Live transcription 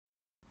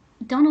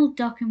Donald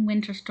Duck in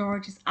winter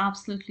storage is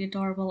absolutely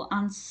adorable,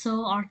 and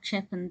so are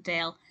Chip and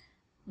Dale.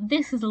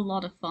 This is a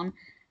lot of fun.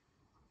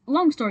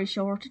 Long story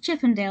short,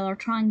 Chip and Dale are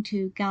trying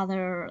to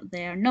gather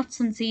their nuts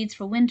and seeds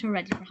for winter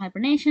ready for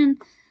hibernation.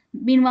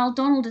 Meanwhile,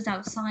 Donald is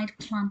outside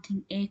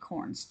planting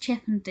acorns.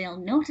 Chip and Dale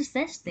notice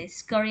this. They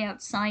scurry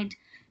outside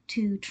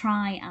to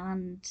try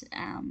and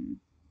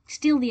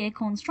steal the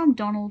acorns from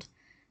Donald.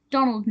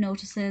 Donald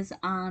notices,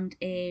 and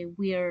a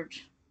weird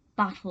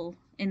battle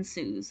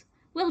ensues.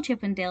 Will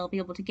Chip and Dale be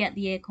able to get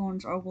the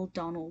acorns, or will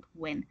Donald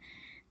win?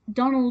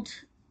 Donald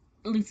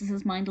loses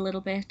his mind a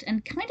little bit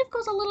and kind of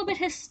goes a little bit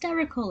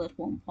hysterical at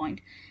one point.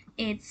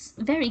 It's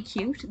very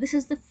cute. This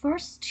is the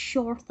first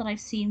short that I've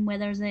seen where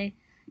there's a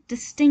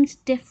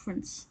distinct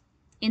difference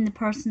in the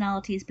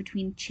personalities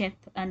between Chip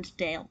and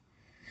Dale.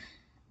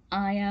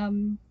 I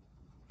am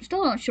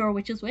still not sure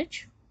which is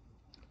which,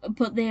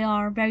 but they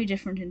are very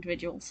different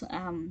individuals.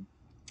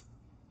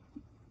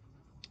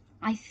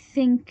 I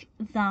think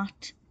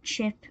that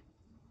Chip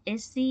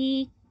is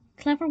the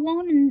clever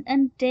one,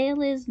 and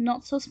Dale is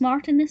not so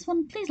smart in this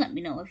one. Please let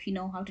me know if you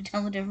know how to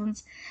tell the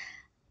difference.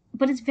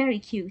 But it's very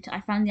cute.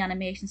 I found the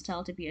animation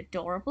style to be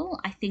adorable.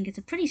 I think it's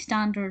a pretty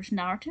standard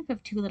narrative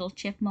of two little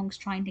chipmunks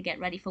trying to get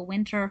ready for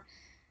winter,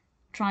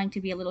 trying to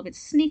be a little bit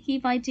sneaky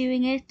by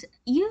doing it.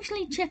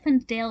 Usually, Chip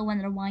and Dale, when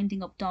they're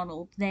winding up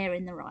Donald, they're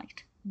in the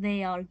right.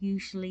 They are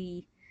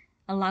usually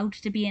allowed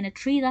to be in a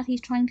tree that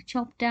he's trying to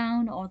chop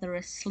down, or they're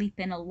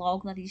asleep in a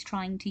log that he's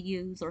trying to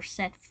use or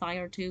set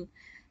fire to.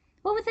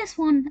 But with this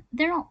one,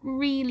 they're not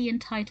really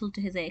entitled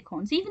to his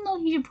acorns, even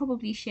though he should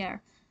probably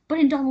share. But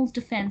in Donald's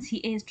defense, he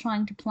is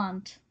trying to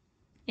plant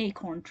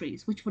acorn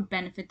trees, which would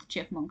benefit the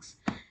chipmunks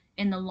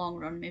in the long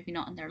run, maybe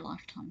not in their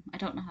lifetime. I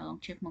don't know how long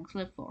chipmunks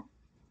live for.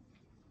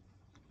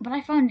 But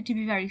I found it to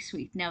be very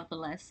sweet,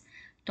 nevertheless.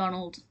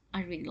 Donald,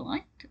 I really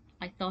liked.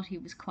 I thought he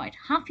was quite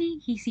happy.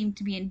 He seemed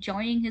to be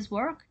enjoying his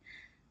work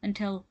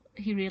until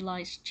he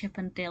realised Chip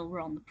and Dale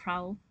were on the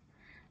prowl.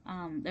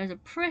 There's a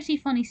pretty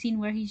funny scene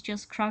where he's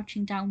just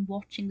crouching down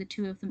watching the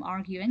two of them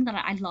arguing that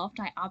I loved.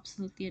 I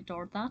absolutely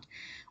adored that.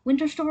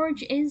 Winter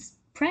storage is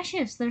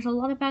precious. There's a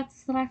lot about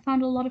this that I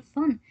found a lot of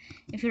fun.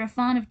 If you're a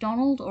fan of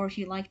Donald, or if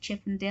you like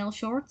Chip and Dale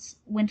shorts,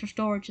 winter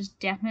storage is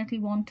definitely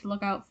one to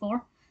look out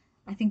for.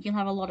 I think you'll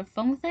have a lot of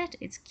fun with it.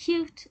 It's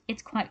cute,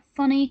 it's quite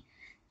funny.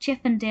 Chip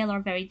and Dale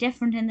are very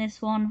different in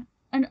this one,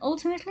 and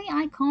ultimately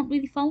I can't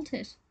really fault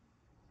it.